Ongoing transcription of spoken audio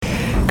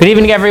Good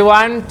evening,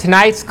 everyone.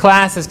 Tonight's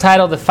class is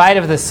titled The Fight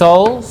of the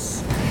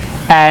Souls,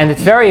 and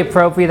it's very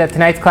appropriate that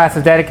tonight's class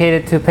is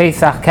dedicated to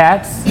Pesach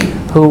Katz,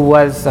 who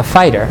was a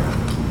fighter,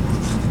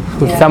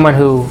 someone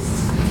who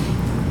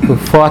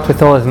fought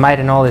with all his might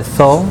and all his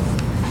soul,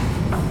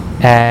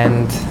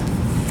 and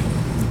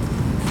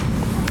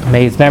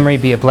may his memory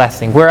be a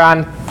blessing. We're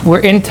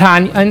in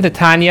the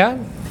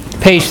Tanya,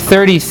 page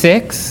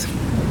 36.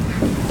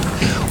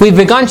 We've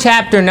begun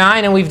chapter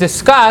 9, and we've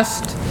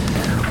discussed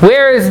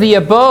where is the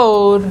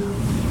abode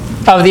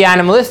of the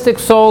animalistic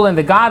soul and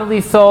the godly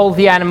soul.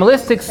 The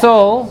animalistic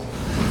soul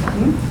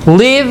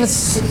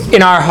lives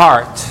in our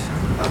heart.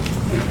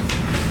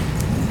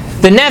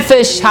 The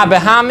nefesh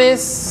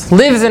habehamis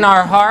lives in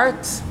our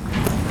heart.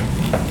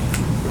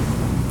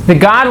 The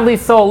godly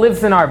soul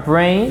lives in our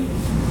brain.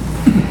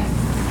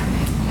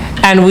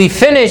 And we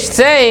finished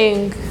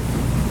saying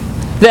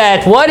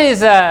that what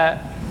is a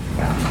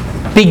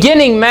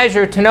beginning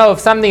measure to know if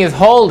something is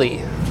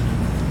holy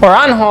or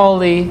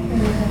unholy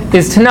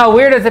is to know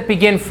where does it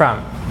begin from.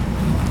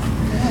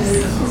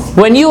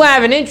 When you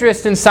have an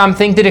interest in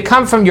something, did it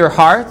come from your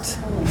heart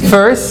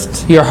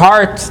first? Your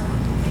heart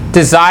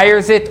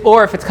desires it,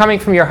 or if it's coming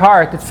from your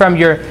heart, it's from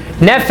your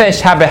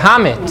nefesh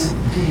habehamit.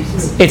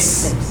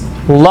 It's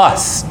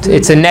lust.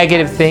 It's a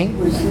negative thing.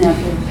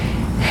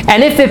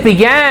 And if it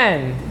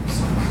began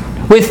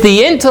with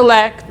the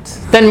intellect,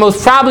 then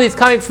most probably it's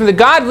coming from the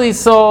godly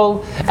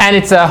soul, and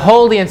it's a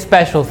holy and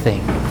special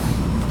thing.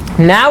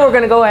 Now we're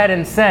going to go ahead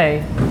and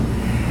say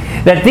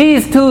that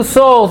these two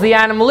souls, the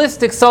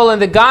animalistic soul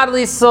and the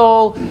godly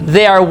soul,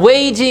 they are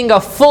waging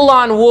a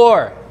full-on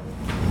war.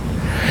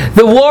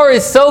 The war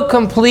is so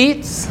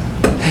complete,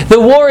 the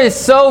war is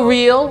so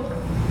real,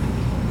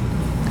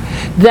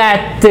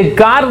 that the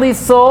godly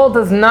soul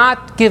does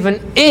not give an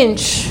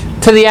inch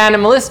to the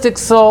animalistic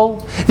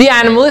soul. The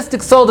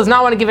animalistic soul does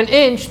not want to give an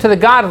inch to the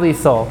godly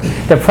soul.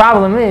 The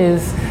problem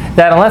is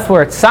that unless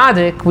we're at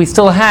tzaddik, we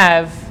still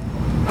have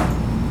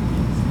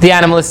the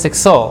animalistic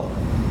soul.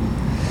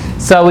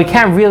 So we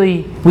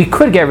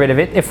could get rid of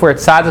it if we're at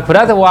tzaddik, but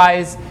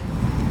otherwise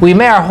we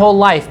may our whole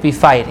life be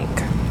fighting.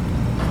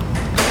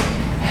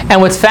 And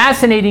what's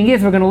fascinating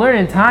is we're going to learn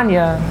in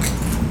Tanya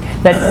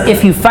that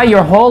if you fight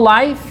your whole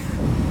life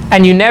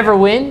and you never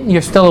win,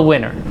 you're still a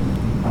winner.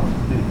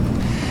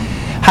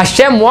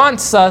 Hashem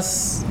wants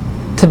us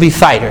to be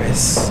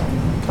fighters.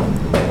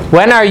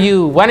 When are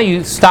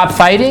you stop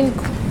fighting?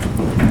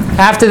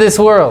 After this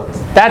world.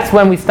 That's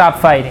when we stop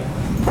fighting.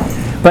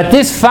 But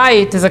this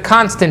fight is a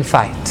constant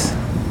fight.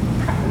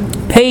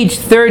 Page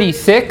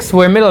 36,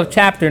 we're in the middle of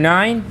chapter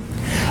 9.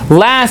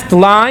 Last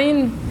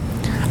line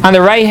on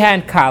the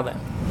right-hand column.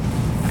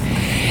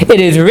 It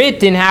is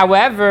written,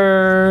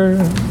 however,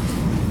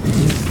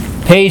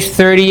 page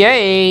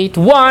 38,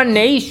 one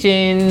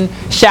nation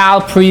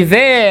shall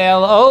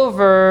prevail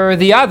over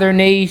the other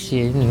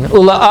nation.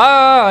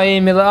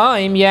 Ula'im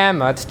ila'im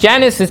yamat.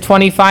 Genesis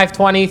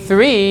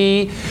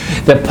 25:23.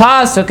 The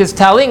pasuk is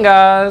telling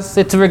us,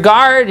 it's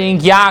regarding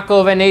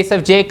Yaakov and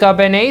Esav, Jacob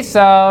and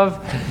Esav.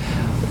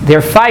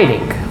 They're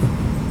fighting.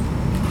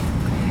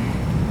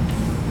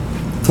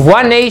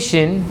 One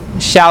nation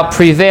shall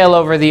prevail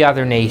over the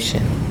other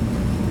nation.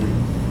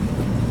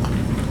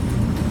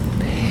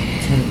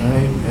 Can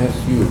I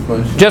ask you a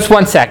question? Just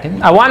one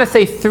second. I want to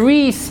say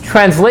three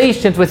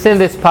translations within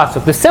this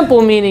pasuk. The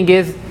simple meaning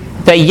is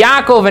that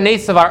Yaakov and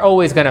Esav are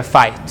always going to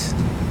fight.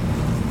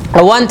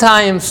 A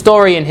one-time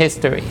story in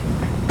history.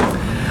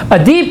 A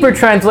deeper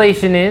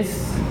translation is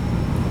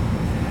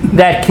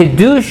that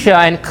Kedusha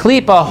and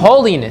Klipa,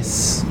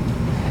 holiness,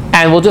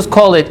 and we'll just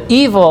call it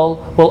evil,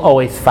 will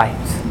always fight.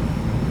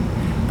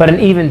 But an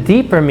even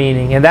deeper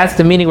meaning, and that's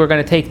the meaning we're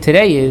going to take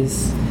today,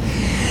 is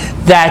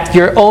that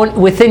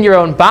within your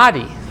own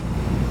body,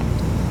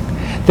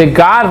 the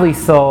godly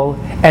soul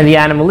and the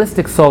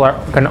animalistic soul are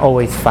going to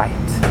always fight.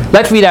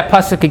 Let's read that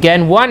pasuk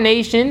again. One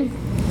nation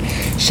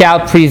shall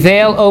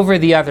prevail over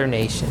the other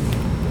nation.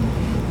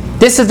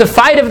 This is the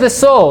fight of the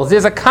souls.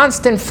 There's a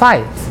constant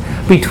fight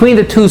between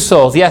the two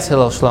souls. Yes,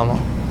 hello, Shlomo.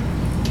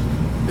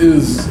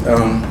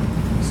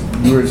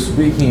 You were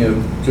speaking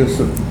of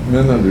just a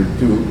minute or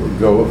two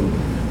ago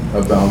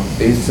about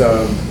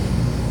Esau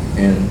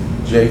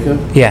and Jacob.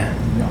 Yeah.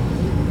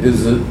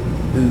 Does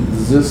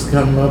this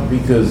come up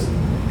because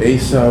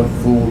Esau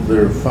fooled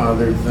their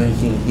father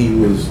thinking he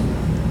was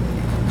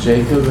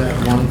Jacob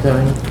at one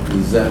time?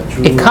 Is that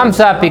true? It comes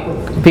up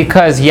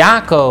because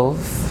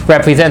Yaakov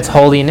represents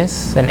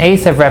holiness and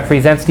Esav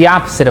represents the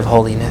opposite of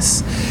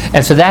holiness.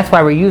 And so that's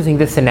why we're using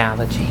this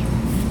analogy.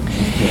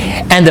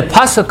 Okay. And the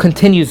pasuk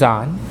continues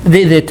on.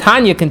 The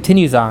Tanya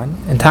continues on.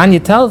 And Tanya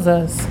tells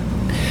us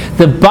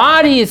the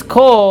body is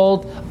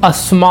called a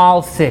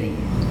small city.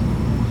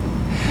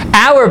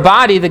 Our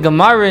body, the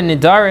Gemara in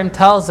Nidarim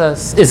tells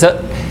us, is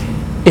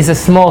a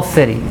small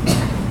city.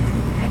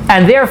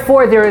 And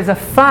therefore there is a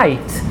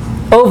fight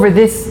over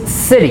this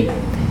city.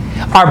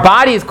 Our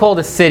body is called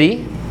a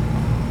city,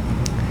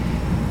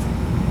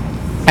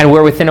 and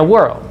we're within a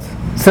world.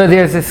 So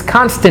there's this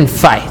constant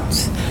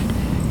fight.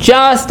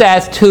 Just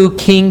as two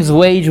kings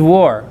wage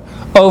war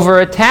over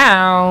a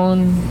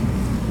town,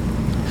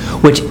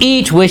 which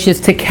each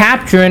wishes to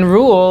capture and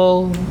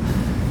rule.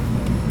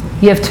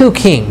 You have two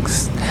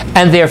kings,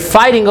 and they're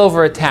fighting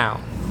over a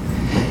town.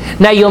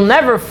 Now, you'll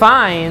never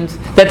find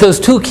that those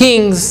two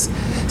kings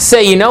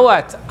say, you know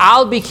what,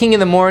 I'll be king in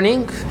the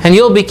morning, and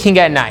you'll be king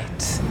at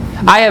night.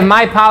 I have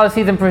my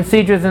policies and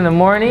procedures in the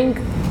morning.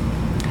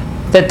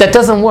 That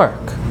doesn't work.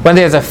 When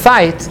there's a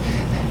fight,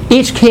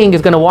 each king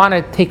is going to want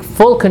to take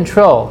full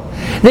control.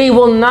 They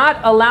will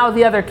not allow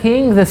the other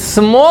king the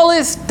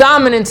smallest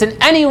dominance in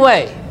any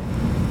way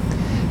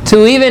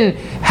to even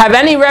have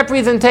any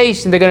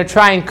representation. They're going to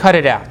try and cut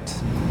it out.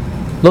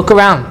 Look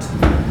around.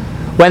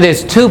 When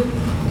there's two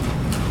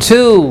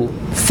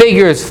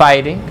figures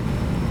fighting,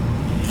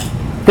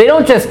 they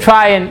don't just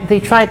try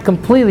to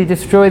completely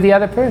destroy the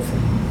other person.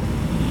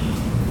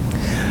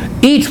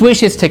 Each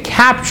wishes to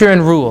capture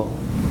and rule.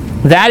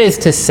 That is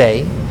to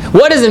say,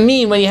 what does it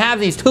mean when you have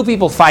these two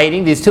people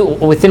fighting, these two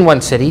within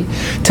one city,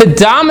 to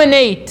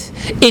dominate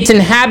its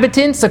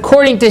inhabitants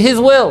according to his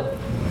will?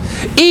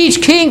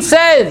 Each king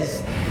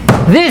says,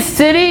 this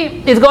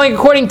city is going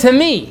according to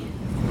me,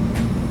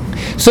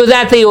 so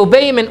that they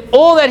obey him in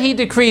all that he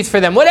decrees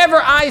for them.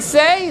 Whatever I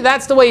say,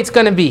 that's the way it's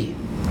going to be.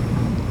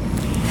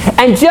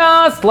 And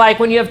just like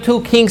when you have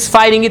two kings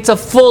fighting, it's a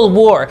full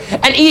war.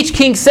 And each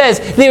king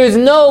says, there is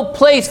no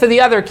place for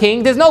the other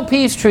king. There's no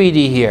peace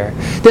treaty here.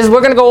 We're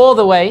going to go all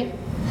the way.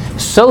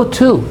 So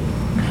too,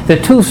 the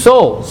two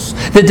souls,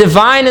 the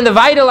divine and the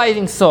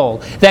vitalizing soul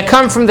that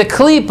come from the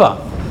klipa,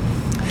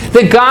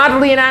 the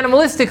godly and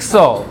animalistic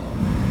soul,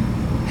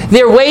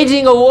 they're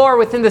waging a war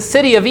within the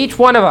city of each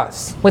one of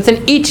us.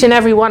 Within each and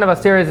every one of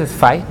us there is this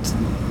fight.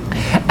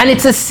 And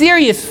it's a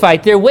serious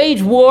fight. They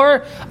wage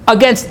war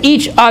against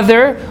each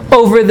other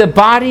over the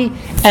body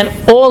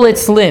and all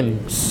its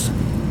limbs.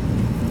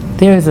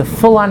 There is a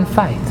full-on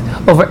fight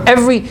over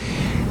every...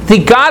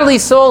 The godly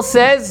soul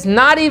says,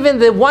 not even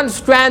the one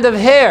strand of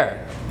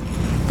hair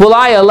will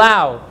I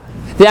allow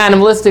the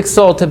animalistic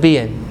soul to be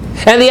in.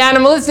 And the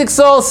animalistic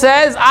soul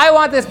says, I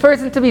want this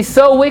person to be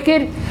so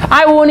wicked,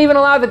 I won't even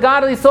allow the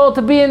godly soul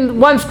to be in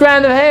one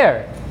strand of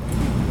hair.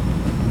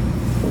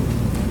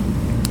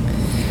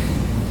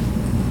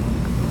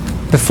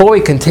 Before we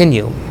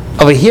continue,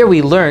 over here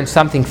we learn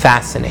something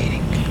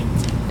fascinating.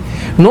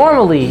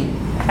 Normally,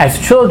 as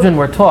children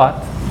we're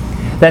taught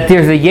that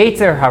there's a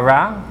Yetzer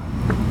Hara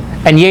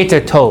and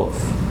Yetzer Tov.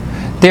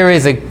 There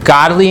is a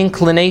godly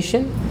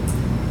inclination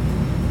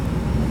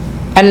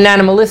and an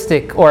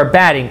animalistic or a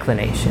bad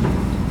inclination.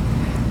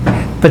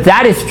 But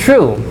that is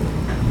true,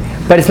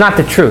 but it's not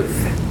the truth.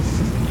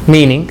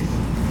 Meaning,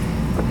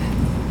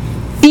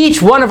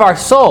 each one of our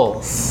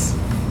souls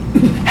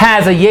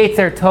has a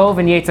Yetzer Tov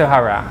and Yetzer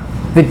Hara.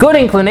 The good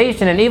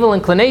inclination and evil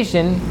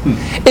inclination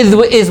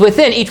is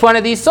within each one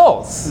of these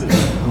souls.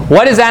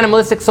 What is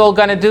animalistic soul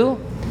going to do?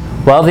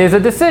 Well, there's a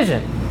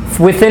decision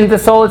within the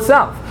soul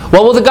itself.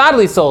 What will the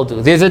godly soul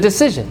do? There's a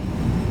decision.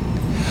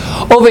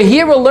 Over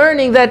here we're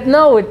learning that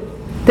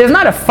there's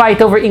not a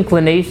fight over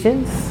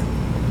inclinations.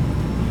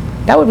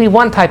 That would be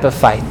one type of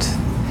fight.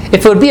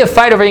 If it would be a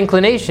fight over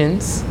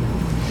inclinations,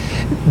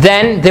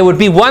 then there would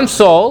be one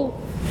soul,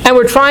 and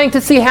we're trying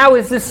to see how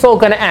is this soul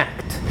going to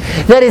act.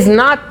 That is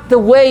not the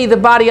way the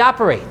body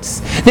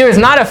operates. There is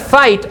not a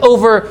fight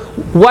over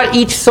what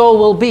each soul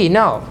will be.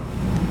 No.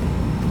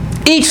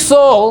 Each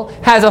soul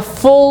has a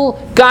full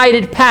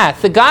guided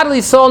path. The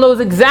godly soul knows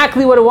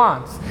exactly what it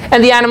wants.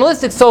 And the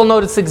animalistic soul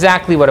knows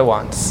exactly what it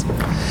wants.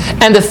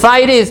 And the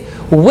fight is,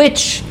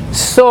 which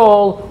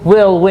soul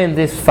will win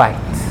this fight?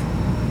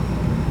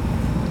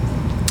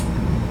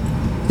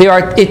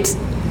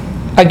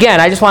 Again,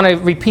 I just want to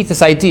repeat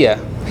this idea.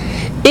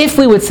 If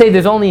we would say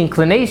there's only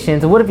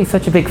inclinations, it wouldn't be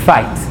such a big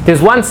fight.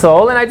 There's one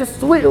soul, and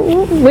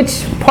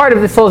which part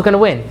of the soul is going to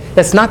win?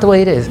 That's not the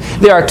way it is.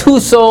 There are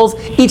two souls,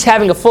 each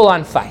having a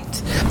full-on fight.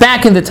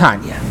 Back in the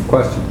Tanya.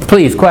 Question.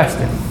 Please,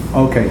 question.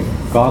 Okay.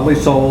 Godly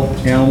soul,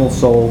 animal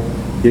soul,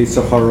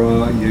 Yetzer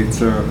Hara,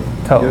 Yetzer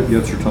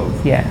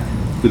Tov. Yeah.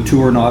 The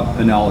two are not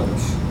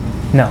analogous.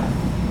 No.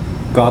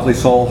 Godly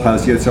soul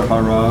has Yetzer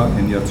Hara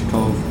and Yetzer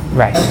Tov.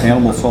 Right.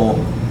 Animal soul,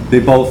 they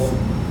both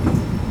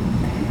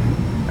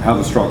have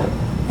a struggle.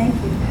 Thank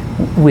you.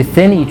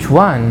 Within each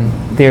one,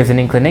 there's an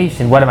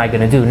inclination. What am I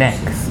going to do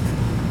next?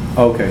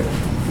 Okay.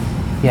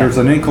 Yeah. There's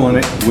an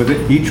inclination, with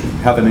it, each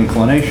have an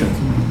inclination,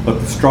 but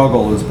the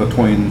struggle is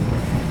between...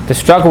 The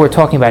struggle we're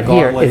talking about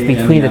here is godly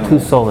between and the two animal.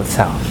 souls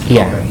itself.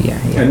 Yeah, Okay.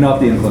 yeah. And not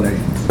the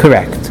inclinations.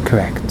 Correct.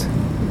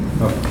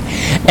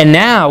 Okay. And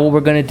now what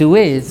we're going to do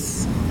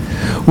is,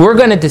 we're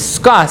going to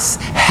discuss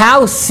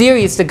how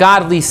serious the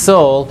godly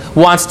soul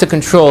wants to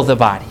control the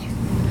body.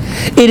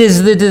 It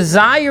is the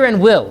desire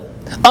and will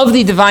of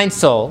the divine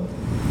soul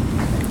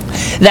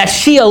that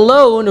she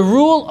alone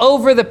rule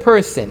over the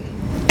person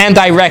and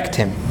direct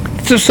him.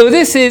 So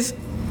this is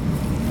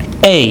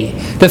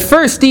the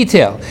first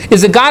detail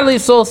is the godly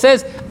soul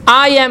says,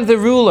 I am the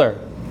ruler,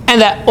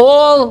 and that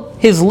all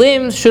his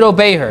limbs should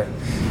obey her.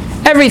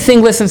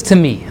 Everything listens to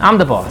me. I'm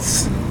the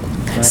boss.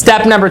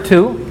 Step number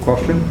 2.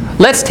 question?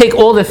 Let's take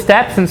all the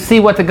steps and see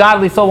what the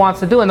godly soul wants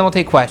to do, and then we'll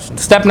take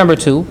questions. Step number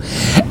 2,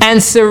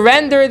 and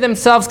surrender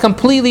themselves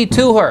completely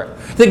to her.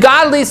 The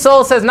godly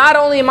soul says, not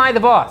only am I the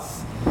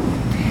boss,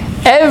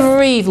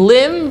 every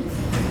limb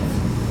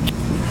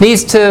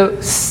needs to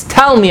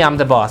tell me I'm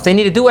the boss. They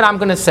need to do what I'm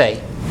going to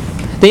say.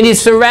 They need to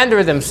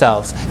surrender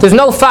themselves. There's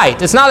no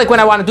fight. It's not like when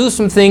I want to do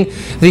something,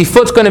 the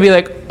foot's going to be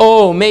like,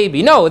 oh,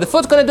 maybe. No, the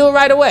foot's going to do it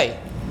right away.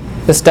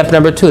 That's step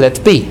number 2. That's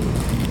B.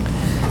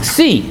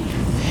 C,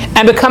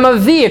 and become a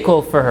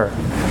vehicle for her.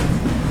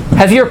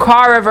 Has your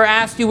car ever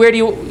asked you,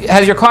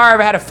 has your car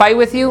ever had a fight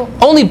with you?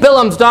 Only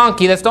Bilam's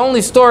donkey, that's the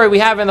only story we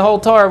have in the whole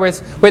Torah where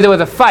there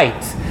was a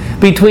fight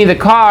between the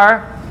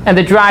car and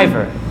the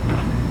driver.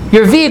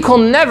 Your vehicle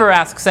never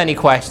asks any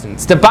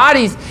questions. The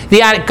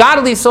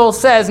godly soul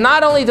says,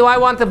 not only do I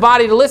want the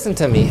body to listen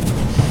to me,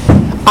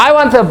 I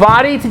want the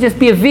body to just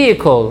be a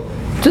vehicle.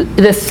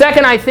 The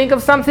second I think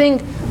of something,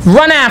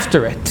 run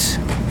after it.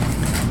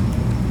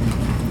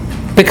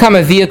 Become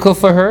a vehicle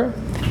for her,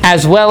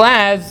 as well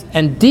as,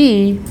 and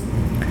D,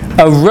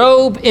 a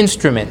robe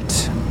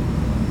instrument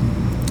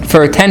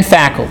for her 10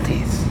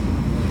 faculties.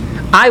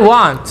 I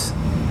want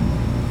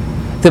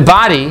the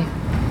body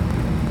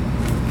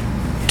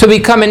to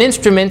become an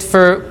instrument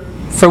for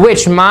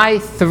which my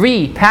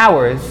 3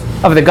 powers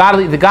of the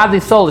godly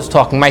soul is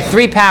talking, my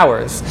 3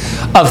 powers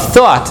of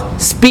thought,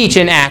 speech,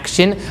 and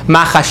action,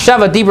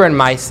 machashava, dibur, and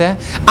maaseh.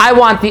 I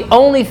want the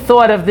only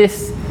thought of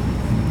this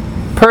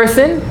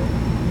person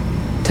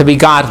to be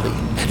godly.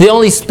 The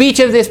only speech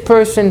of this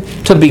person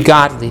to be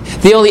godly.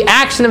 The only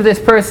action of this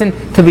person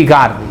to be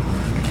godly.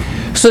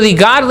 So the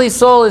godly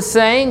soul is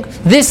saying,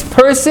 this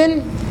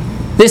person,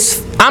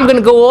 I'm going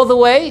to go all the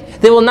way.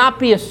 There will not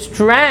be a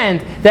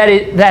strand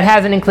that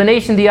has an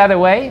inclination the other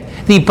way.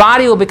 The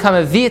body will become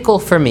a vehicle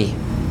for me.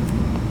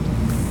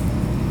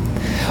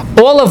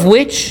 All of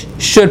which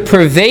should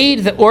pervade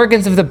the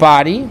organs of the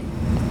body,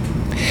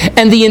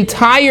 and the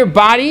entire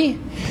body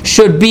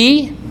should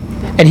be,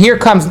 and here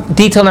comes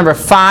detail number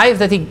 5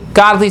 that the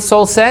godly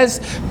soul says,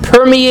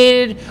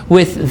 permeated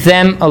with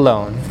them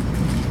alone,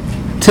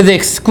 to the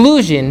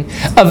exclusion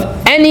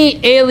of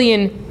any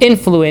alien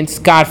influence,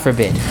 God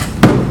forbid.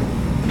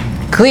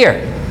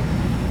 Clear.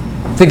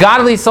 The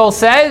godly soul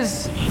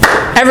says,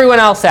 everyone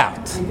else out.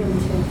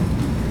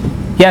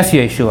 Yes,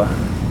 Yeshua.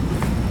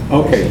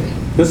 Okay,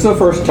 this is the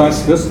first time,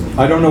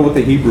 I don't know what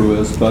the Hebrew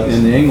is, but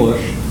in the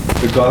English,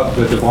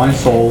 the divine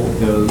soul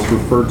is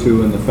referred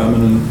to in the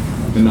feminine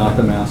and not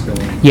the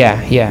masculine.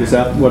 Yeah. Is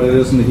that what it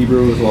is in the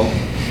Hebrew as well?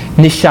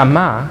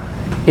 Nishama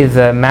is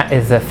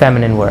a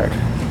feminine word.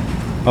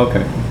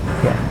 Okay.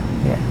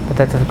 Yeah. But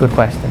that's a good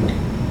question.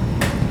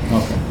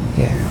 Okay.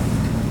 Yeah.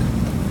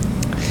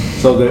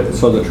 So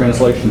the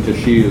translation to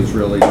she is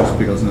really just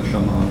because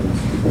neshama is.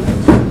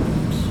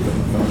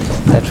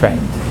 That's right.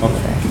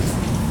 Okay.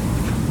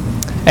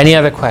 Any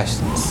other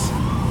questions?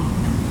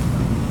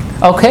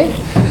 Okay.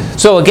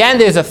 So again,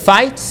 there's a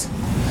fight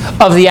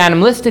of the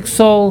animalistic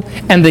soul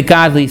and the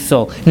godly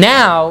soul.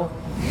 Now,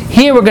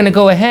 here we're going to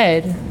go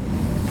ahead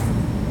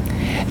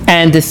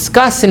and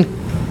discuss in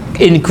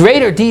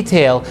greater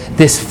detail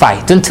this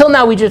fight. Until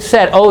now we just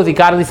said, the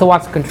godly soul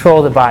wants to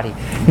control the body.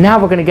 Now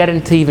we're going to get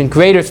into even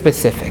greater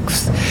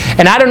specifics.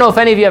 And I don't know if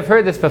any of you have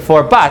heard this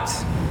before, but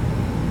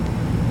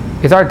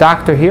is our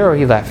doctor here or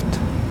he left?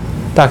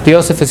 Dr.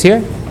 Yosef is here?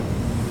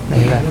 No,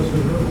 he left.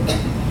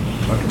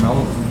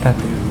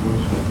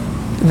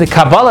 The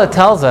Kabbalah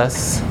tells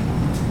us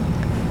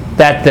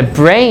that the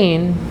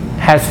brain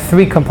has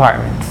 3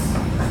 compartments.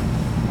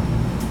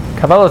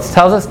 Kabbalah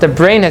tells us the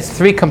brain has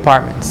 3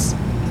 compartments.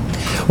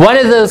 One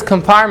of those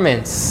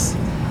compartments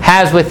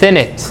has within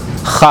it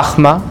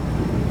Chachma,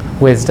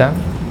 wisdom.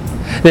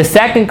 The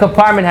second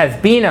compartment has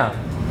Bina,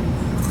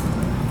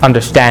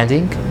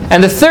 understanding.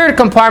 And the third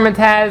compartment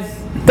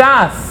has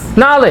Das,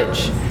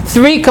 knowledge.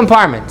 3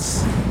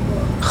 compartments.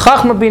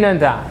 Chachma, Bina, and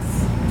Das.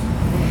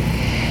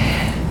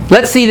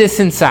 Let's see this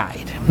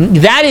inside.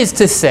 That is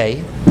to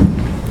say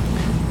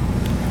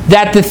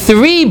that the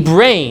 3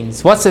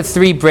 brains, what's the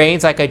 3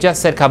 brains? Like I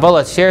just said,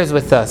 Kabbalah shares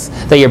with us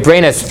that your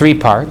brain has 3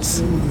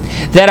 parts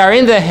that are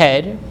in the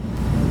head,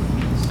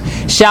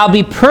 shall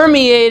be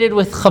permeated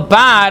with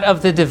Chabad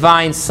of the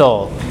divine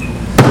soul.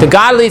 The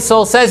godly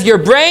soul says your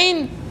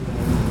brain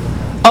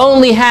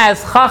only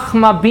has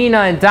Chachma,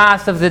 Bina, and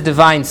Das of the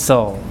divine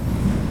soul.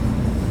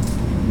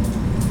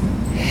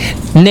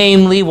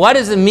 Namely, what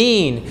does it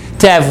mean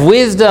to have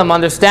wisdom,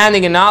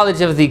 understanding, and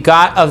knowledge of the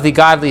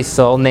godly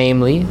soul?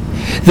 Namely,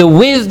 the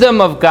wisdom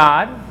of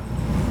God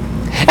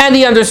and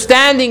the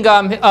understanding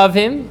of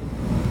Him,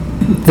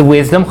 the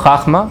wisdom,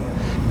 Chachma,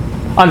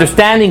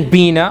 understanding,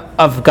 Bina,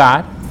 of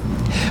God.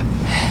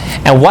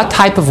 And what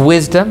type of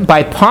wisdom?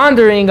 By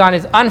pondering on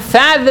His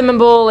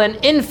unfathomable and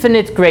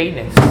infinite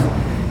greatness.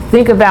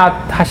 Think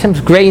about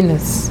Hashem's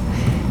greatness.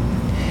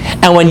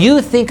 And when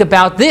you think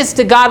about this,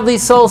 the godly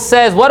soul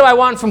says, what do I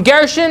want from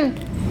Gershon?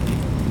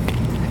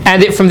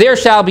 And from there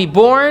shall be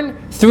born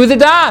through the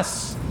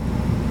Das.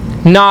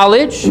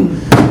 Knowledge.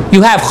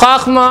 You have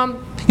Chachma,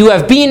 you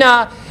have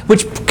Bina,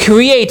 which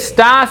creates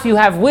das, you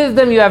have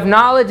wisdom, you have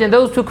knowledge, and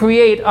those two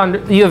create,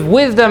 you have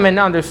wisdom and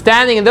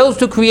understanding, and those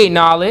two create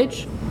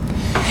knowledge.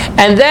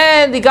 And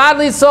then the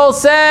godly soul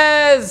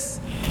says,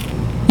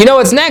 you know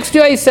what's next,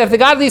 Yosef? The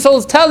godly soul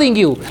is telling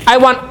you, I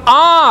want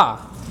awe.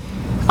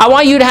 I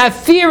want you to have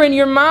fear in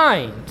your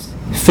mind.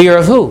 Fear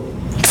of who?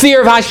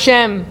 Fear of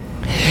Hashem.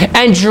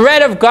 And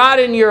dread of God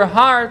in your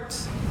heart.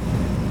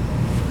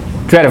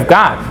 Dread of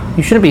God.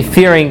 You shouldn't be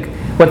fearing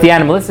what the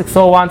animalistic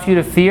soul wants you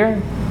to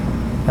fear.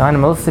 The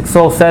animalistic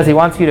soul says he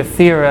wants you to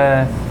fear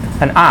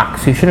an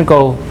ox. You shouldn't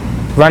go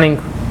running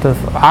the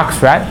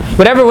ox rat.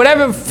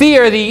 Whatever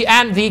fear the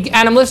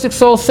animalistic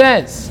soul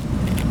says.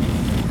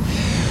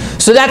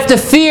 So that's the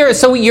fear.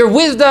 So your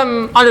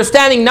wisdom,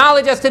 understanding,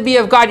 knowledge has to be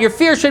of God. Your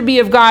fear should be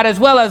of God as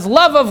well as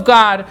love of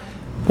God.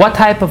 What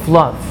type of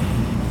love?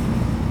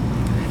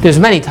 There's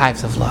many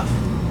types of love.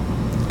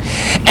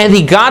 And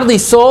the godly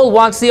soul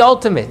wants the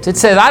ultimate. It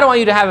says, I don't want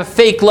you to have a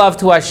fake love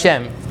to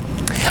Hashem.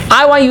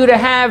 I want you to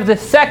have the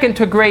second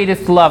to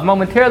greatest love.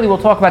 Momentarily we'll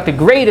talk about the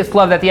greatest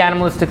love that the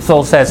animalistic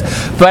soul says.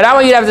 But I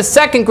want you to have the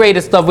second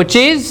greatest love, which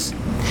is,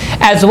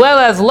 as well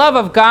as love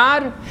of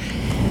God,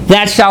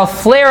 that shall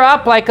flare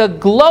up like a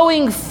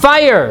glowing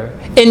fire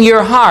in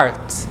your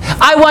heart.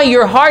 I want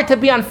your heart to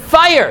be on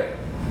fire,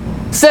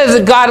 says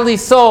the godly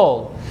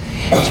soul.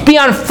 Be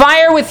on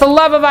fire with the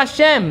love of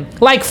Hashem,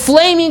 like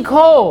flaming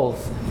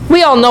coals.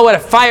 We all know what a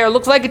fire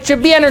looks like. It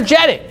should be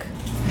energetic.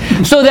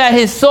 So that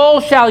his soul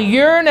shall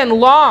yearn and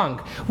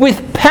long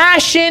with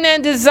passion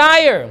and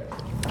desire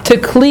to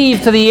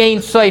cleave to the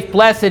Ein Sof,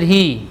 blessed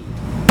He.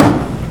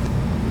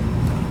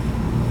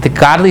 The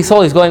godly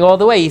soul is going all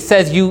the way. He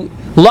says you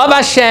love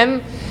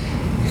Hashem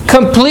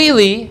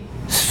completely,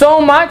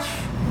 so much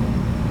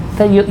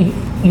that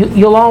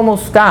you'll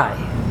almost die.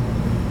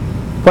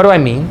 What do I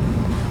mean?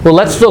 Well,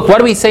 let's look. What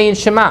do we say in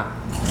Shema?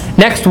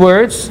 Next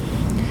words.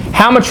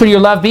 How much should your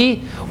love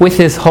be? With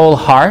his whole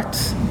heart,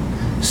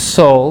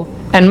 soul,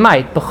 and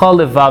might. B'chol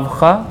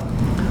levavcha,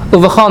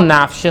 uv'chol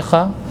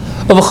nafshecha,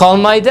 uv'chol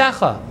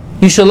maidecha.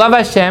 You should love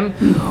Hashem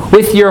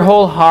with your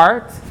whole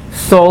heart,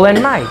 soul,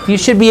 and might. You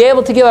should be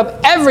able to give up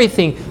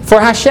everything for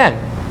Hashem.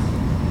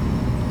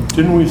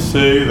 Didn't we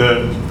say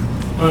that,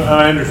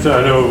 I understand,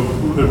 I know,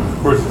 of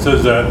course it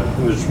says that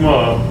in the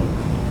Shema,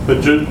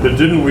 but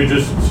didn't we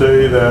just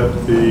say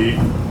that the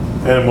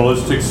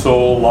animalistic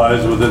soul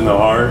lies within the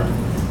heart,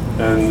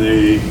 and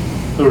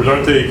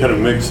aren't they kind of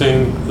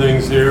mixing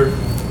things here?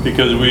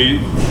 Because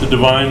the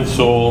divine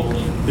soul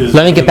is...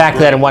 Let me get back to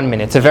that in 1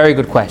 minute. It's a very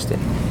good question.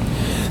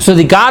 So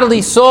the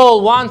godly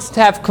soul wants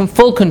to have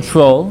full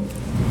control,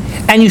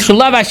 and you should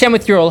love Hashem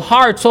with your whole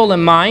heart, soul,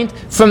 and mind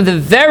from the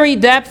very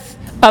depth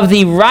of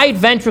the right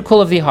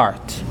ventricle of the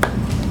heart.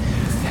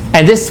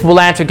 And this will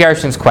answer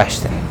Gershon's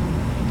question.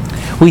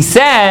 We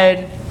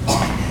said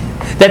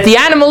that the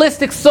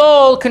animalistic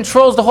soul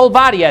controls the whole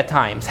body at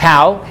times.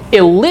 How?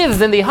 It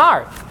lives in the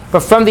heart. But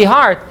from the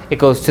heart, it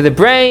goes to the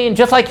brain,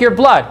 just like your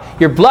blood.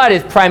 Your blood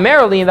is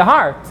primarily in the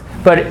heart.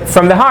 But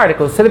from the heart, it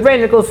goes to the brain,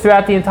 and it goes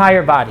throughout the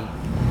entire body.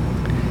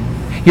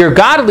 Your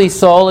godly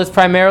soul is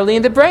primarily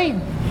in the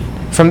brain.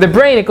 From the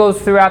brain, it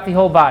goes throughout the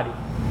whole body.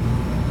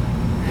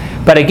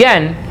 But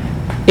again,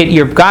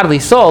 your godly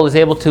soul is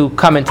able to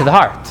come into the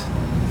heart.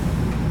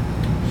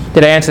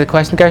 Did I answer the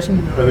question, Gershon?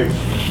 I think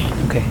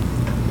so. Okay.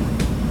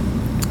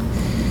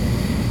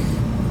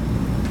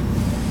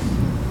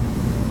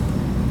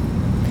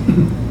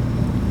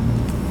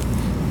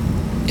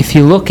 If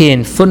you look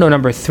in footnote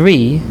number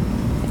 13,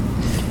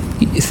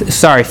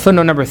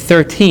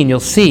 you'll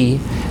see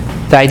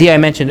the idea I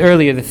mentioned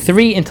earlier. The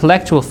three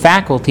intellectual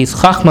faculties,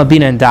 Chachma,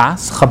 Bina, and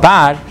Das,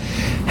 Chabad,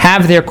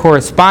 have their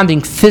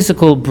corresponding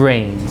physical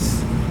brains.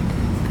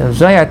 The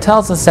Zohar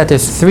tells us that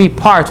there's 3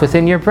 parts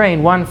within your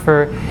brain, one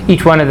for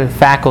each one of the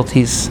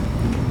faculties,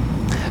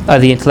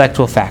 the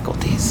intellectual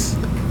faculties.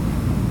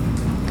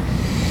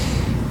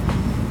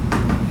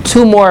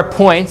 2 more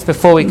points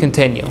before we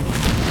continue.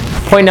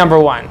 Point number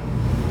 1.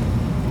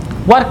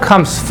 What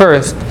comes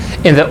first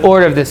in the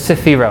order of the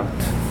Sefirot?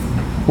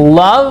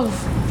 Love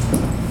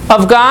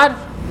of God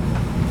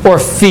or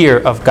fear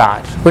of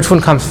God? Which one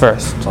comes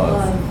first?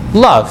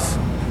 Love.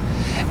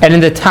 And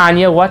in the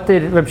Tanya, what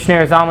did Reb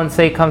Shneir Zalman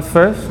say comes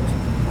first?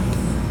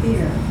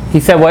 Fear.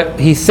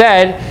 He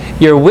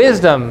said your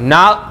wisdom,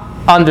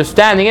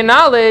 understanding, and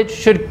knowledge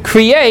should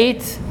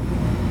create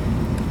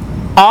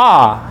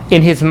awe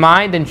in his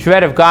mind and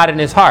dread of God in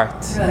his heart.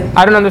 Right.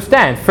 I don't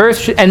understand.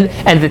 First,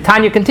 and the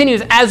Tanya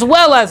continues, as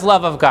well as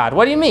love of God.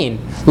 What do you mean?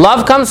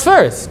 Love comes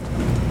first,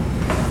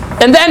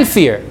 and then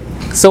fear.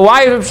 So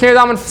why is Reb Shneir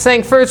Zalman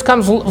saying first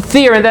comes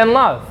fear and then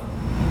love?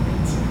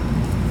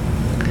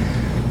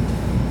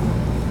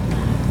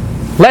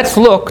 Let's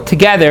look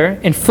together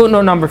in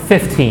footnote number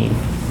 15.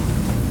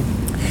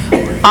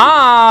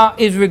 Awe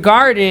is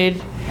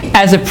regarded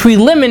as a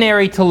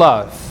preliminary to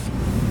love.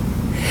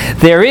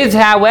 There is,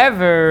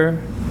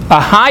 however, a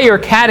higher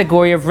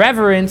category of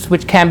reverence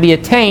which can be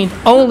attained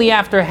only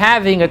after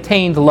having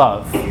attained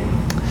love.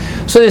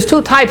 So there's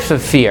 2 types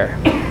of fear.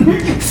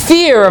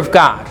 Fear of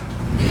God.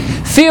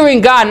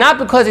 Fearing God not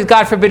because He's,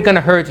 God forbid, going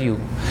to hurt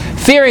you.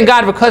 Fearing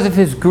God because of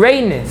His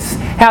greatness,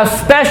 how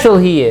special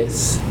He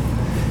is.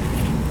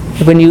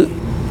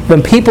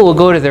 When people would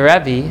go to the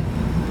Rebbe,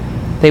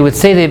 they would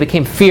say they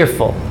became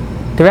fearful.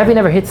 The Rebbe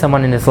never hit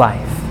someone in his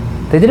life.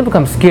 They didn't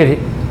become scared.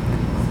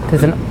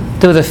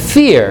 There was a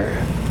fear.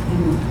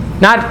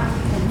 Not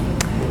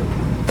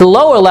the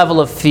lower level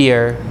of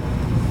fear,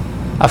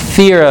 a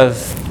fear of,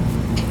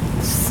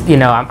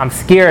 I'm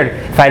scared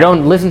if I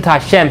don't listen to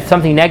Hashem,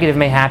 something negative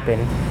may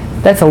happen.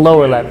 That's a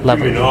lower level.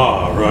 You mean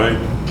awe, right?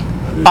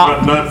 It's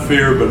not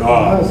fear, but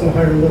awe. That's a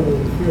higher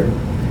level of fear.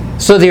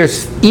 So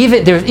there's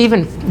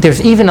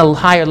even a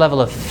higher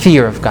level of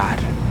fear of God,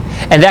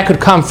 and that could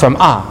come from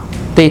awe.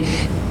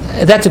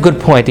 That's a good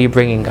point that you're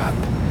bringing up.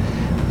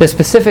 The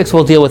specifics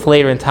we'll deal with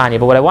later in Tanya,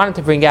 but what I wanted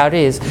to bring out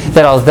is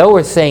that although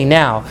we're saying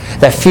now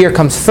that fear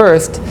comes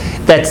first,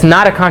 that's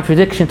not a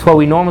contradiction to what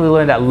we normally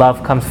learn that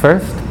love comes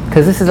first,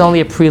 because this is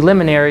only a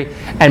preliminary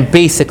and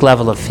basic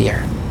level of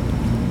fear.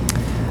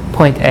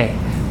 Point A.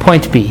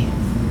 Point B.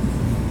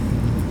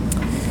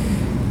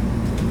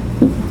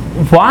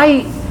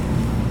 Why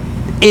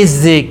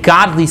is the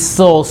godly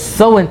soul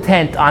so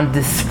intent on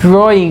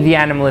destroying the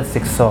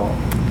animalistic soul?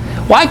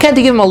 Why can't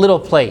he give him a little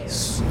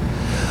place?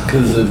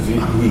 Because if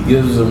he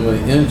gives them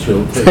an inch,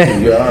 he'll take a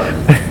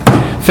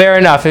yard. Fair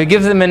enough. If he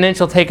gives them an inch,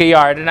 he'll take a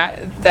yard. And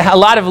a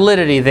lot of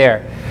validity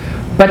there.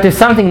 But there's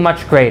something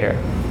much greater.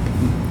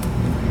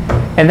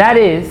 And that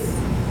is,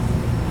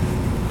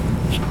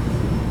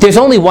 there's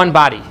only one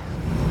body.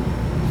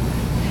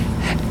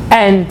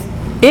 And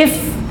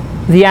if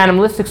the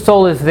animalistic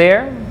soul is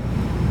there,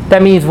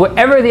 that means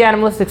wherever the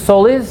animalistic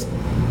soul is,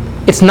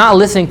 it's not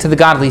listening to the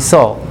godly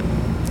soul.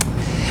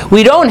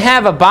 We don't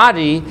have a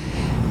body,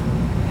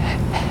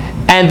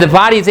 and the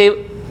body is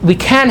we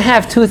can't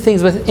have two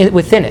things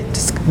within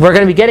it. We're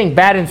going to be getting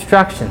bad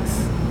instructions.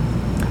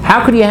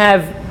 How could you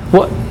have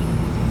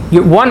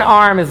your one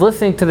arm is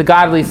listening to the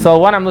godly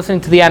soul, one arm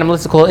listening to the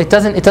animalistic soul? It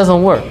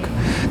doesn't work.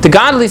 The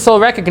godly soul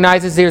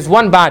recognizes there's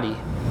one body.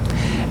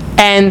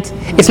 And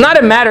it's not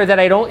a matter that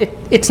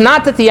it's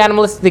not that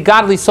the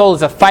godly soul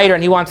is a fighter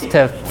and he wants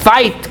to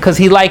fight because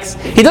he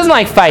doesn't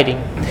like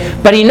fighting.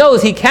 But he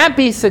knows he can't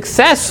be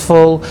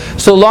successful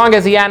so long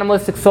as the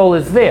animalistic soul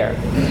is there.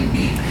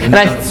 And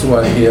that's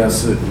why he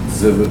has to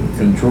exhibit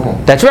control.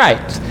 That's right.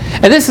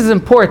 And this is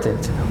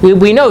important.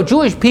 We know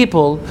Jewish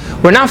people,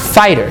 we're not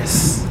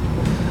fighters.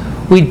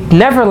 We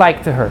never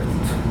like to hurt.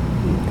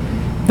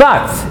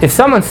 But if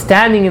someone's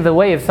standing in the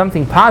way of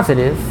something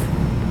positive,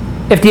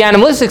 if the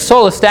animalistic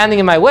soul is standing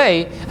in my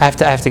way, I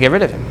have to get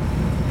rid of him.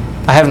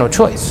 I have no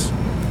choice.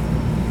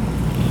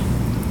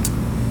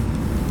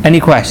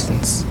 Any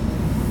questions?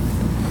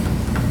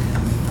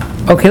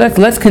 Okay,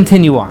 let's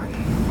continue on.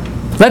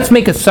 Let's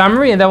make a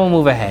summary and then we'll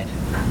move ahead.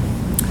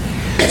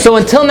 So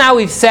until now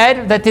we've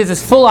said that there's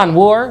this full-on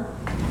war,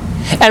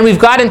 and we've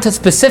got into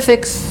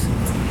specifics,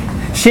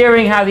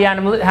 sharing how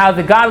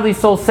the godly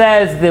soul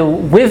says the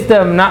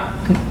wisdom,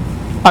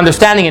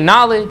 understanding and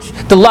knowledge,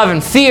 the love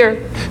and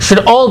fear should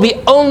all be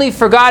only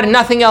for God and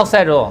nothing else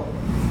at all.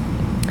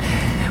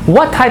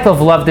 What type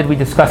of love did we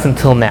discuss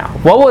until now?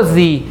 What was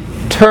the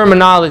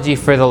terminology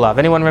for the love?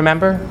 Anyone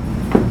remember?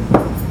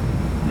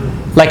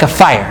 Like a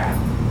fire.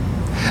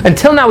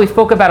 Until now we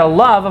spoke about a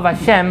love of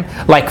Hashem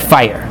like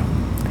fire.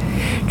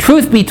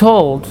 Truth be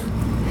told,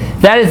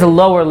 that is a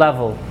lower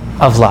level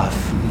of love.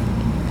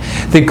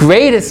 The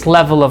greatest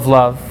level of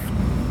love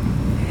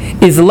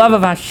is the love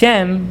of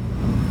Hashem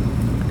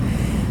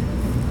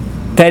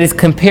that is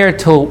compared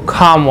to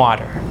calm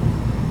water.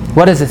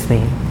 What does this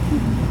mean?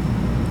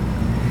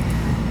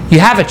 You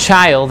have a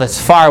child that's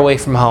far away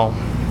from home.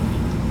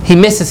 He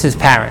misses his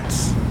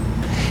parents.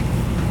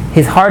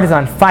 His heart is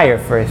on fire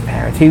for his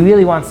parents. He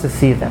really wants to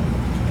see them.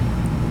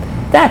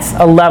 That's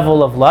a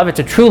level of love. It's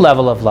a true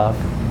level of love.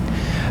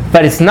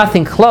 But it's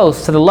nothing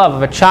close to the love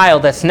of a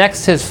child that's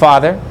next to his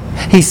father.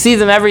 He sees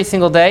him every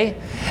single day,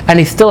 and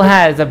he still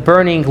has a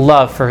burning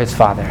love for his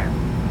father.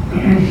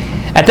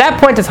 At that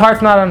point, his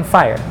heart's not on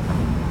fire.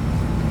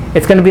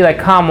 It's going to be like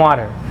calm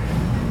water.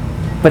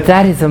 But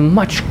that is a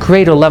much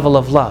greater level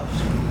of love.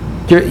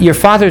 Your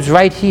father's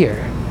right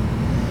here.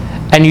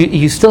 And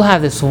you still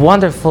have this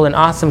wonderful and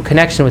awesome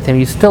connection with him.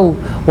 You still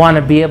want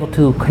to be able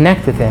to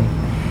connect with him.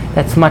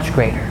 That's much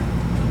greater.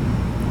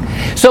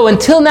 So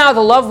until now,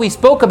 the love we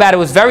spoke about, it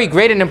was very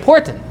great and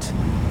important.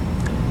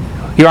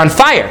 You're on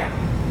fire.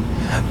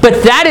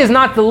 But that is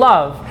not the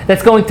love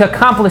that's going to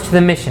accomplish the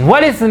mission.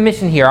 What is the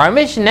mission here? Our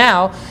mission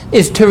now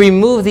is to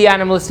remove the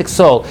animalistic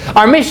soul.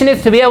 Our mission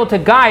is to be able to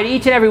guide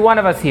each and every one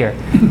of us here.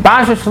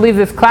 Basha should leave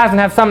this class and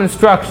have some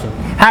instruction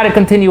how to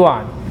continue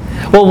on.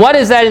 Well, what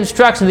is that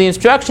instruction? The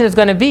instruction is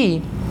going to be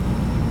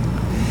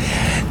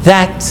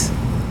that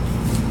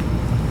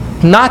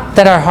not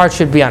that our heart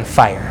should be on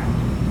fire,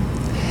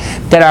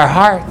 that our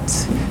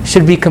heart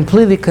should be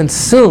completely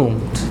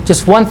consumed,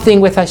 just one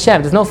thing with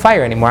Hashem. There's no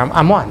fire anymore.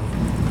 I'm one.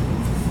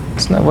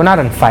 We're not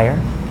on fire.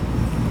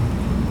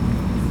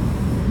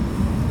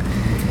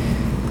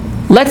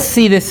 Let's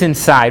see this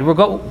inside.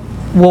 What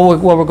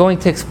we're going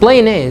to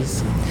explain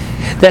is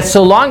that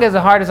so long as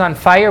the heart is on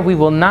fire, we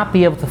will not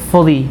be able to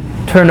fully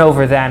turn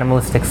over the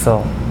animalistic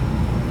soul.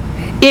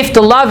 If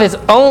the love is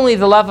only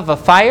the love of a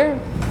fire,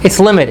 it's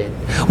limited.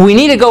 We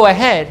need to go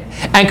ahead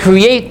and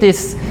create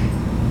this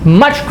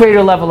much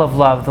greater level of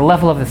love, the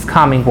level of this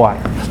calming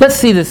water. Let's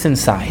see this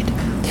inside.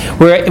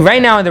 We're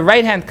right now in the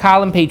right-hand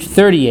column, page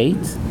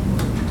 38.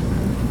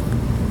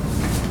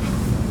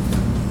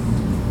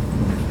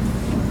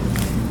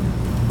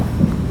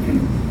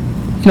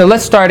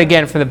 Let's start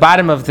again from the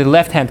bottom of the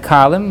left-hand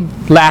column,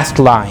 last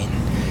line.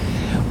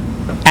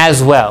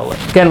 As well.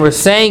 Again, we're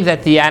saying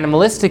that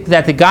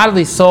the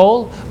godly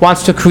soul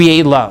wants to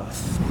create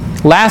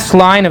love. Last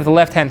line of the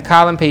left-hand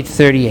column, page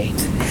 38.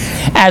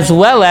 As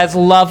well as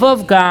love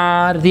of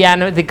God,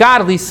 the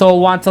godly soul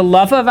wants a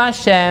love of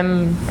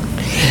Hashem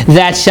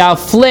that shall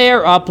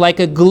flare up like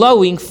a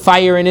glowing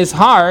fire in his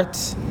heart,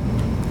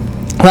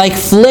 like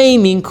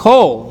flaming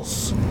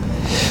coals,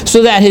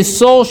 so that his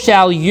soul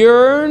shall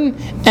yearn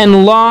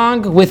and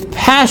long with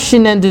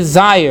passion and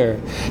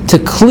desire to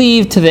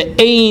cleave to the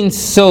Ein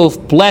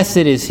Sof. Blessed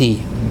is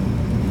he.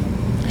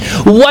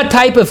 What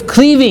type of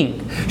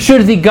cleaving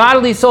should the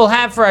godly soul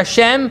have for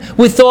Hashem?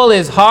 With all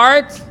his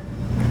heart,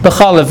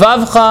 b'chal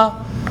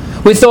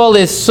levavcha, with all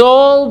his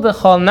soul,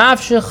 b'chal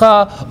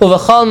nafshecha,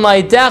 u'v'chal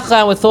maidecha,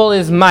 and with all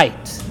his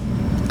might.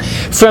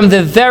 From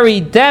the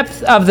very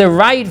depth of the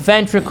right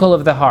ventricle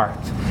of the heart.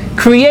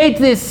 Create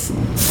this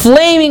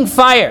flaming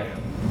fire.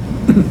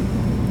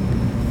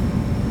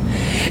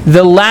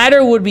 The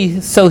latter would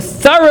be so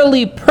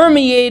thoroughly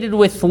permeated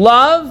with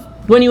love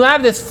when you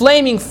have this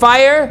flaming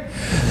fire.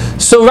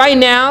 So right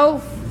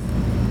now,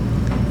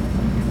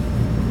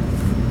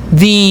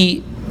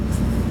 the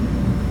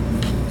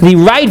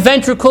right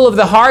ventricle of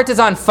the heart is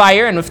on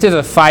fire, and if there's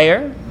a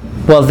fire,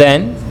 well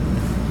then,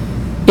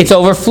 it's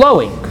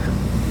overflowing.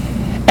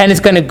 And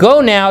it's going to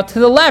go now to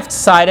the left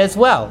side as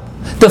well.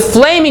 The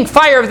flaming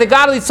fire of the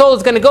godly soul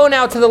is going to go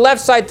now to the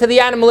left side, to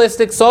the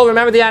animalistic soul.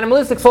 Remember, the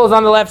animalistic soul is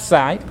on the left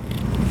side.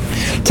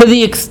 To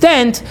the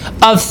extent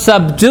of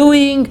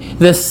subduing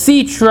the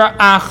Sitra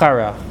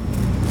Achara.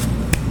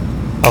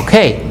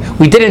 Okay,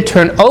 we didn't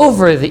turn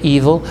over the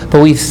evil,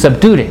 but we've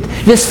subdued it.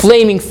 This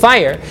flaming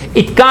fire,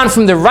 it's gone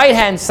from the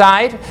right-hand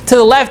side to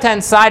the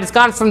left-hand side. It's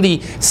gone from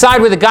the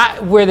side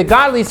where the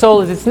godly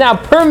soul is. It's now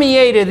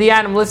permeated the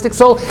animalistic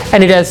soul,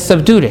 and it has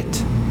subdued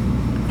it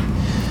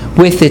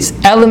with its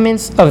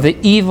elements of the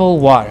evil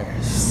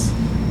waters.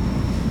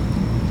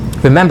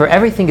 Remember,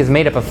 everything is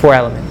made up of 4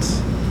 elements.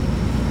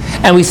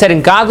 And we said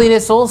in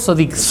godliness also,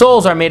 the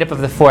souls are made up of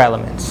the 4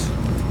 elements.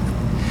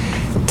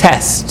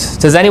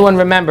 Test. Does anyone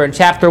remember in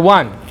chapter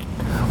 1?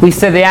 We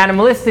said the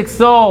animalistic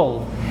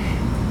soul.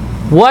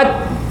 What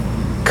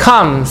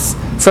comes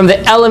from the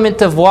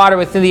element of water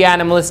within the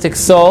animalistic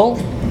soul?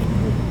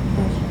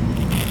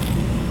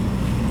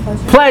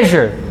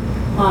 Pleasure.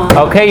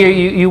 Okay,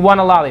 you won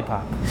a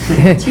lollipop.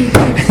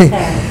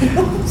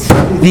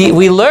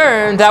 We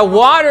learned that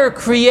water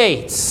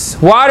creates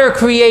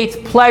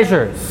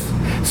pleasures.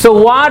 So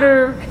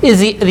water is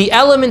the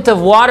element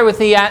of water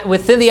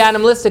within the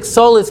animalistic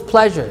soul is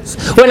pleasures.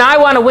 When I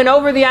want to win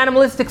over the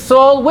animalistic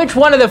soul, which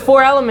one of the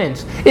 4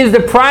 elements is the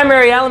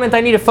primary element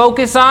I need to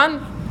focus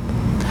on?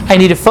 I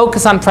need to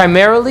focus on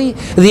primarily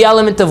the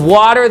element of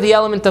water, the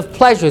element of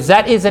pleasures.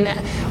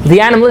 The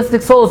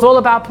animalistic soul is all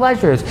about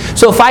pleasures.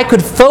 So if I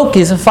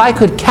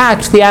could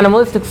catch the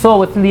animalistic soul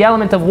within the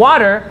element of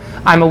water,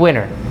 I'm a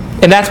winner.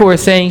 And that's what we're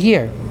saying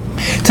here.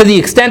 To the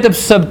extent of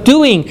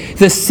subduing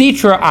the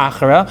Sitra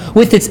Achara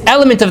with its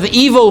element of the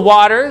evil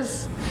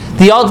waters.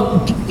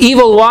 The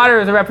evil water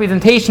is a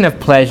representation of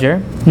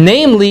pleasure,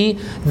 namely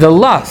the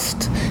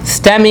lust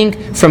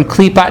stemming from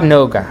Klipat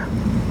Noga.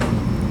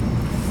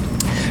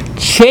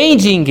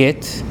 Changing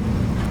it,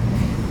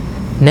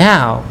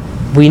 now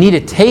we need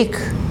to take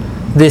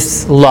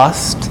this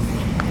lust,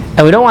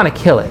 and we don't want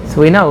to kill it.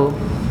 So we know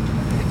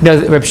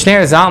Reb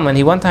Shneir Zalman,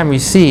 he one time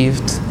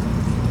received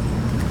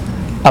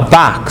a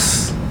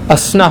box, a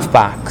snuff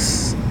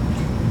box,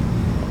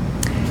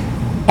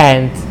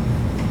 and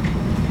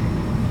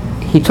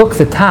he took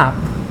the top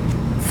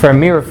for a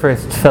mirror for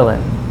his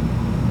tefillin.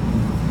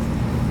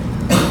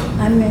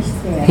 I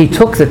missed that. He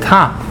took the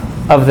top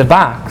of the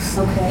box.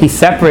 Okay. He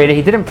separated.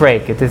 He didn't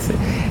break it.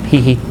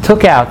 He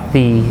took out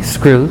the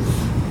screws,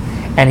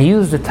 and he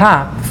used the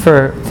top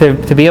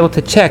to be able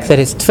to check that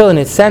his tefillin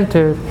is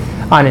centered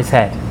on his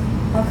head.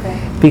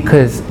 Okay.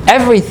 Because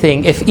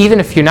everything, even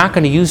if you're not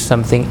going to use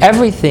something,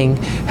 everything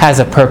has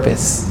a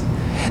purpose.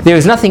 There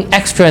is nothing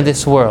extra in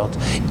this world.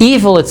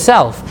 Evil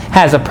itself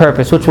has a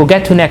purpose, which we'll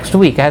get to next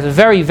week. It has a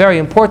very, very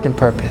important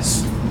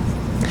purpose.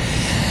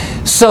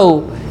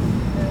 So,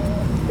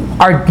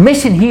 our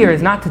mission here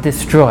is not to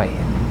destroy.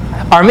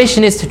 Our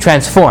mission is to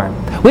transform.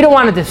 We don't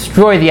want to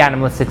destroy the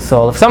animalistic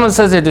soul. If someone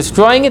says they're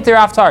destroying it, they're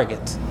off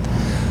target.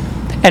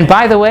 And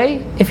by the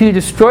way, if you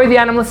destroy the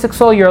animalistic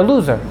soul, you're a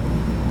loser.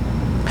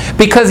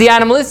 Because the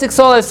animalistic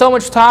soul has so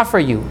much to offer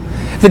you.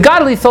 The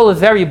godly soul is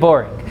very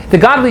boring. The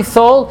godly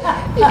soul,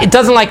 it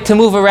doesn't like to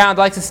move around, it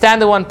likes to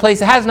stand in one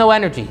place. It has no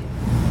energy.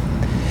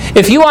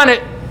 If you want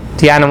it,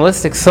 the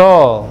animalistic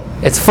soul,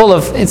 it's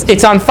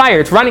on fire.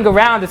 It's running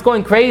around. It's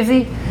going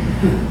crazy.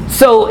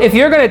 So if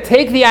you're going to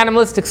take the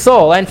animalistic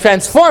soul and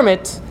transform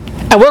it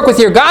and work with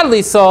your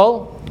godly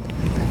soul,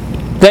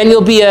 then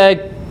you'll be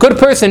a good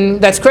person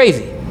that's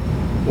crazy.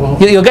 Well,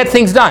 You'll get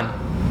things done.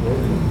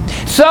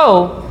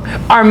 So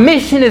our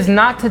mission is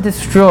not to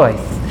destroy.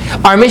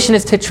 Our mission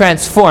is to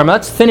transform.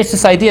 Let's finish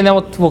this idea and then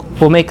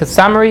we'll make a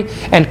summary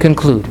and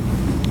conclude.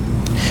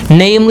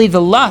 Namely,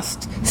 the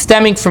lust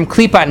stemming from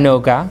Klipat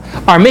Noga.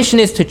 Our mission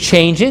is to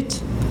change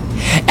it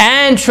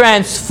and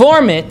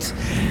transform it.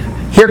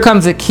 Here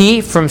comes a key,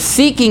 from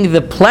seeking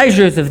the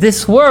pleasures of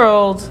this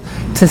world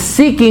to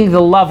seeking the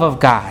love of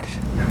God.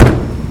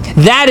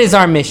 That is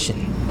our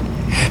mission.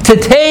 To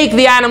take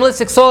the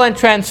animalistic soul and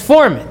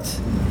transform it.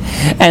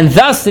 And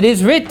thus it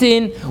is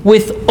written,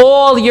 with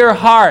all your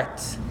heart.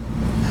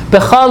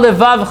 B'chal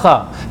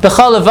levavcha.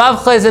 B'chal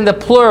levavcha is in the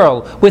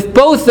plural. With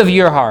both of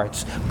your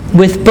hearts.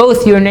 With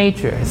both your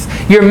natures.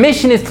 Your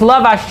mission is to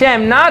love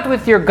Hashem, not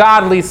with your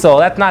godly soul.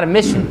 That's not a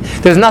mission.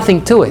 There's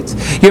nothing to it.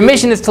 Your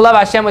mission is to love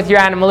Hashem with your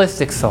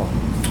animalistic soul.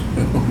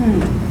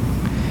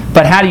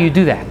 But how do you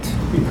do that?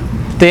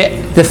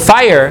 The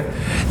fire,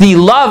 the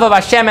love of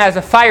Hashem as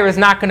a fire is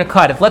not going to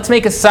cut it. Let's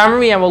make a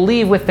summary and we'll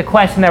leave with the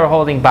question that we're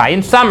holding by.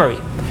 In summary,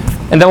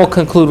 and then we'll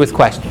conclude with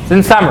questions.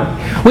 In summary,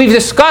 we've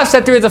discussed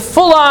that there is a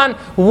full-on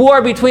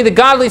war between the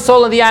godly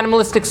soul and the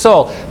animalistic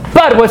soul.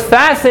 But what's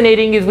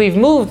fascinating is we've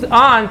moved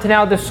on to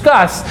now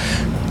discuss,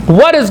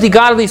 what does the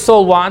godly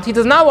soul want? He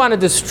does not want to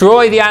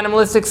destroy the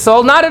animalistic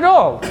soul, not at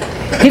all.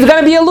 He's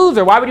going to be a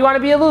loser. Why would he want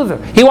to be a loser?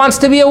 He wants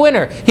to be a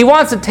winner. He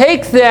wants to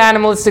take the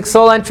animalistic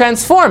soul and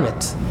transform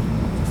it.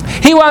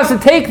 He wants to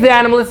take the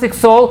animalistic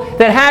soul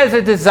that has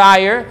a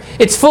desire,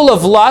 it's full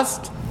of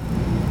lust.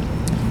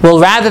 Well,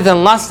 rather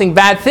than lusting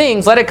bad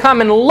things, let it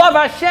come and love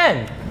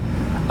Hashem.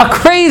 A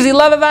crazy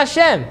love of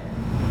Hashem.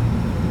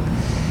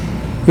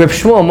 Reb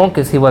Shmuel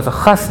Munkes, he was a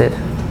chassid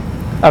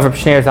of Reb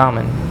Shneur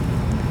Zalman.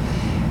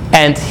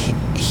 And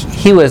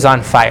he was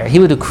on fire. He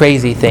would do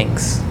crazy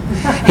things.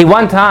 He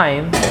one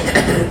time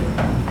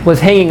was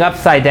hanging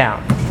upside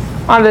down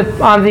on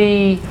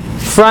the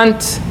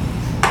front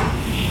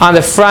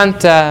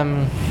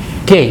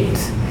gate.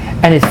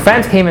 And his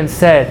friends came and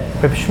said,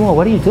 Reb Shmuel,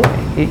 what are you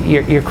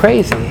doing? You're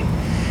crazy.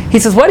 He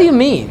says, what do you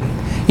mean?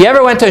 You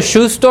ever went to a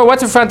shoe store?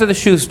 What's in front of the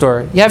shoe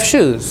store? You have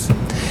shoes.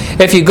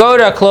 If you go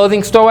to a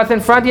clothing store, what's in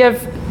front? You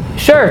have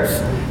shirts.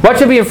 What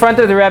should be in front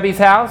of the Rebbe's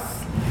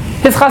house?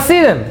 His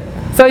Hasidim.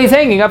 So he's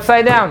hanging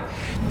upside down.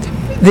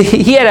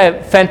 He had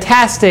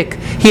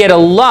a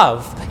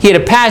love, he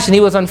had a passion, he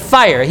was on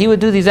fire. He would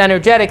do these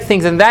energetic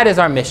things, and that is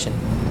our mission.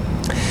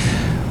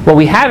 What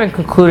we haven't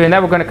concluded, and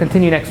that we're going to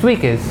continue next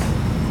week, is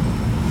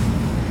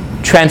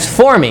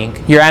transforming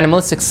your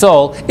animalistic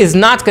soul is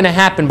not going to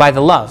happen by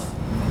the love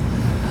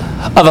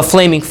of a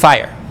flaming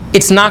fire.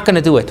 It's not going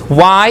to do it.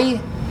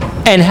 Why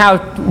and how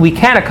we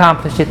can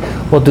accomplish it,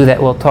 we'll do that.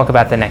 We'll talk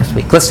about that next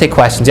week. Let's take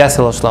questions. Yes,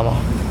 hello, Shlomo.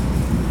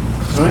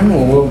 I'm a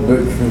little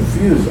bit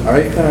confused.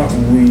 I thought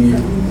we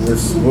were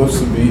supposed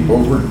to be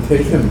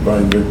overtaken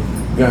by the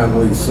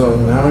godly soul.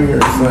 Now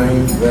you're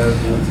saying that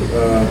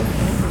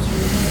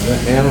the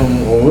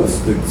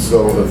animalistic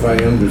soul, if I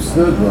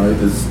understood right,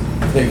 is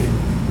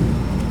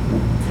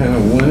kind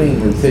of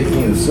winning or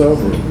taking us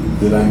over.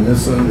 Did I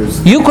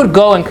misunderstand? You could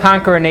go and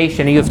conquer a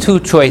nation, and you have two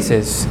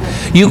choices.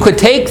 You could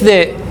take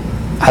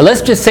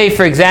let's just say,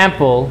 for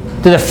example,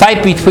 the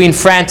fight between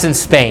France and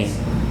Spain.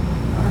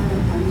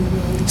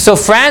 So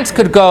France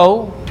could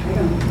go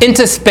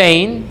into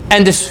Spain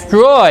and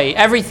destroy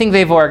everything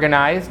they've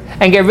organized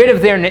and get rid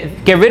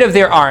of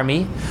their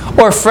army,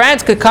 or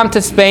France could come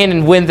to Spain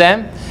and win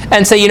them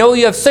and say,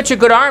 you have such a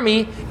good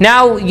army,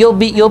 now you'll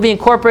be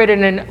incorporated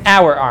in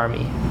our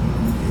army.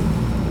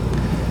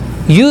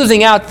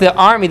 Using out the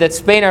army that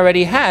Spain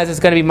already has is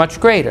going to be much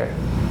greater.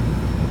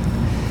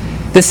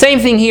 The same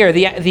thing here.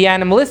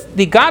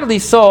 The godly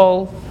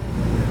soul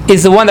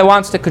is the one that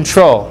wants to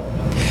control.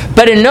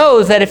 But it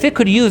knows that if it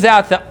could use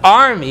out the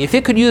army, if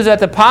it could use out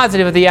the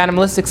positive of the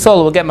animalistic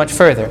soul, it will get much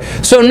further.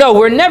 So no,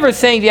 we're never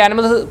saying the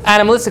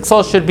animalistic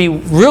soul should be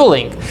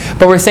ruling,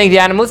 but we're saying the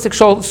animalistic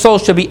soul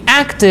should be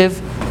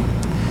active,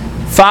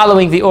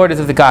 following the orders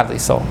of the godly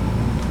soul.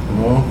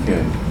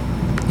 Okay.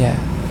 Yeah.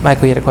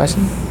 Michael, you had a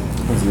question?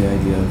 What's the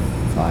idea of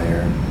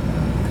fire,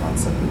 the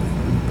concept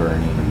of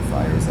burning and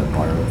fire? Is that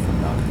borrowed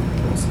from Malcolm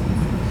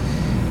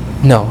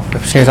Gladwell? No,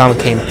 Reb Shneur Zalman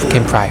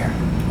came prior.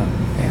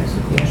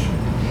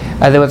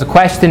 There was a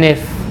question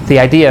if the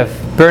idea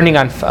of burning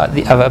of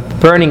a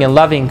burning and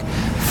loving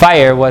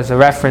fire was a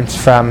reference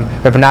from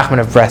Reb Nachman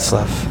of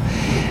Breslov,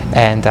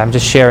 and I'm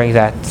just sharing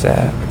that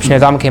Reb Shneur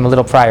Zalman came a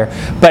little prior.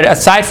 But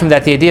aside from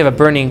that, the idea of a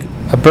burning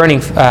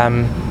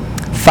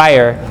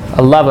fire,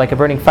 a love like a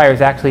burning fire,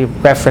 is actually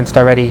referenced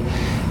already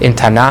in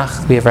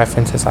Tanakh. We have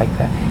references like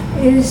that.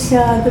 Is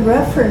the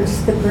reference,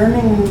 the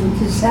burning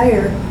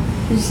desire,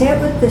 is that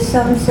what the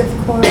sons of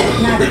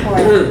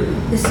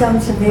the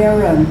sons of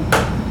Aaron,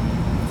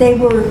 they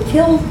were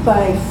killed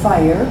by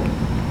fire,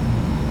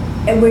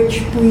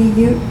 which we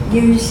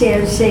use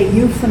as a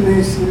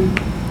euphemism,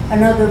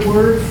 another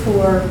word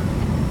for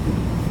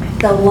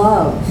the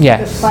love,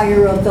 yes. The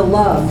fire of the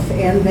love,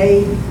 and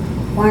they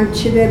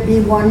want you to be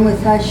one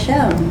with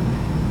Hashem.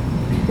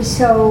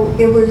 So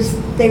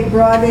they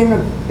brought in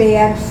a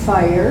bad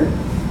fire,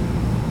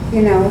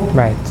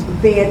 Right.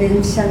 bad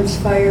incense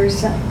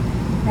fires,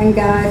 and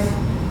God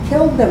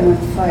killed them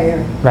with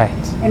fire. Right.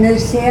 And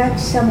is that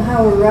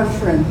somehow a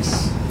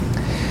reference?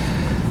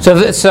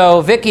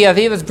 So Vicky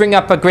Avivas bring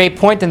up a great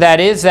point, and that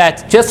is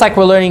that just like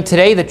we're learning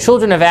today, the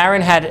children of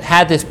Aaron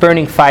had this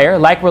burning fire.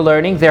 Like we're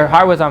learning, their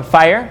heart was on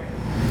fire.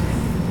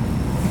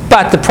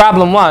 But the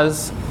problem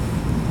was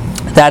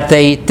that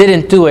they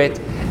didn't do it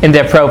in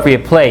the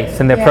appropriate place,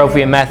 in the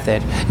appropriate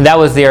method. And that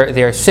was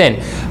their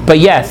sin. But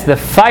yes, the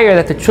fire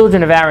that the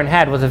children of Aaron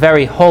had was a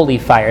very holy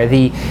fire.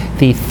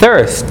 The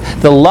thirst,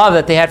 the love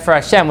that they had for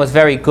Hashem was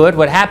very good.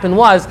 What happened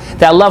was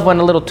that love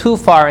went a little too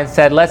far and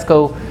said, let's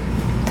go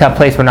to a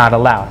place we're not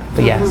allowed.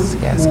 But yes.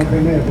 Well,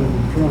 they may have been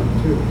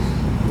drunk too.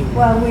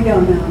 Well, we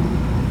don't know.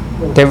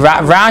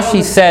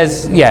 Rashi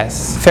says,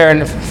 yes,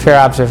 fair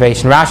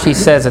observation. Rashi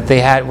says that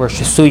they were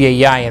Shisuya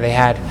Yayin, they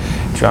had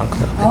drunk.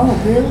 Oh,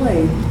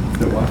 really?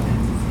 The what?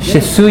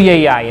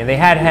 Shisuya Yayin, they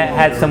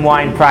had some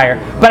wine prior.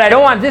 But I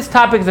don't want, this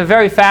topic is a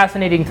very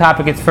fascinating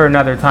topic. It's for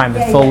another time,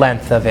 the full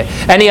length of it.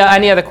 Any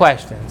other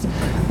questions?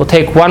 We'll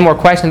take one more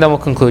question, then we'll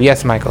conclude.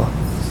 Yes, Michael?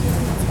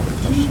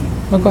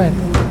 Oh, go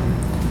ahead.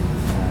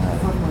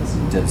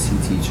 Does he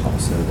teach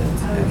also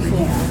that every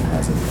human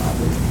has a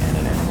godly and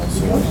an animal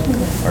soul?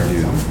 Or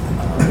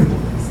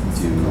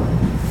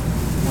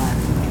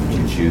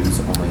do Jews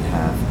only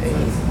have a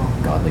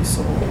godly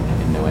soul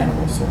and no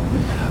animal soul?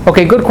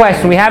 Okay, good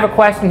question. We have a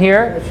question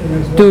here.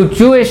 Do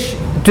Jewish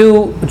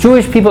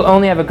people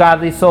only have a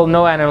godly soul,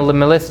 no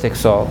animalistic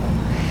soul?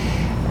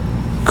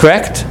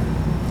 Correct?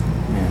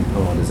 And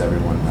does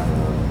everyone have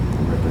a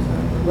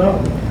representative? Well,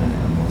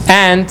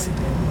 And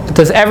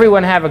does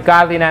everyone have a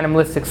godly and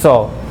animalistic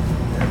soul?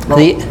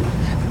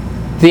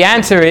 The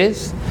answer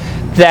is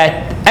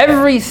that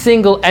every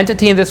single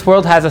entity in this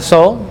world has a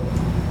soul.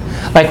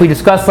 Like we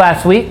discussed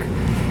last week,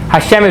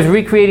 Hashem is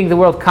recreating the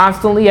world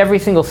constantly, every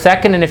single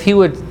second, and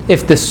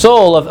if the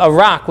soul of a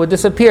rock would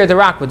disappear, the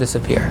rock would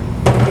disappear.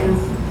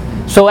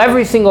 So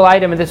every single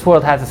item in this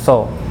world has a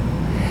soul.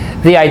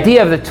 The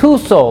idea of the two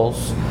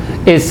souls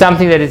is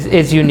something that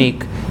is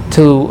unique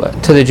to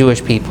the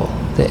Jewish people.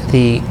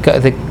 The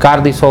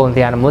godly soul and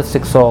the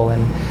animalistic soul,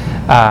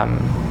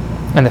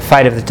 and the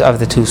fight of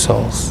the two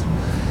souls.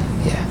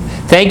 Yeah.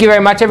 Thank you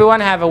very much,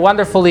 everyone. Have a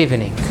wonderful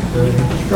evening.